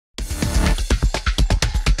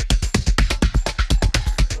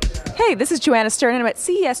Hi, this is Joanna Stern, and I'm at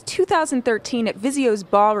CES 2013 at Vizio's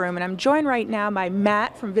ballroom, and I'm joined right now by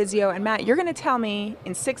Matt from Vizio. And Matt, you're going to tell me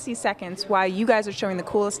in 60 seconds why you guys are showing the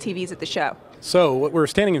coolest TVs at the show. So what we're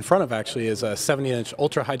standing in front of actually is a 70-inch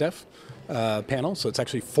ultra high def panel, so it's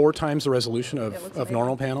actually 4 times the resolution of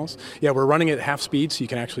normal panels. Yeah, we're running it at half speed, so you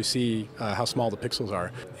can actually see how small the pixels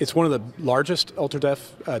are. It's one of the largest ultra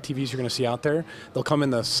def TVs you're going to see out there. They'll come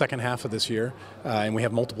in the second half of this year, and we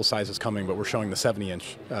have multiple sizes coming, but we're showing the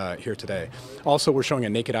 70-inch here today. Also, we're showing a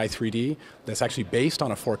naked eye 3D that's actually based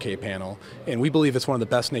on a 4K panel, and we believe it's one of the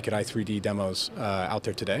best naked eye 3D demos out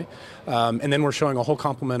there today. And then we're showing a whole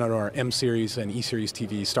complement of our M series and E series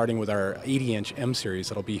TVs, starting with our 80-inch M series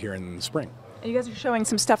that'll be here in the spring. And you guys are showing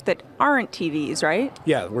some stuff that aren't TVs, right?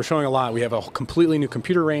 Yeah, we're showing a lot. We have a completely new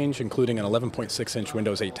computer range, including an 11.6-inch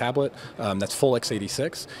Windows 8 tablet that's full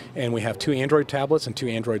x86, and we have 2 Android tablets and 2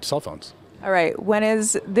 Android cell phones. All right, when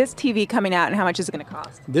is this TV coming out and how much is it going to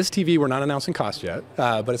cost? This TV, we're not announcing cost yet,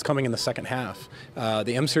 but it's coming in the second half.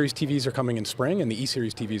 The M series TVs are coming in spring, and the E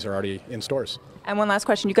series TVs are already in stores. And one last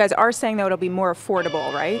question, you guys are saying that it'll be more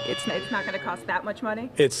affordable, right? It's not going to cost that much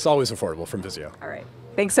money? It's always affordable from Vizio. All right,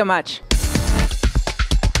 thanks so much.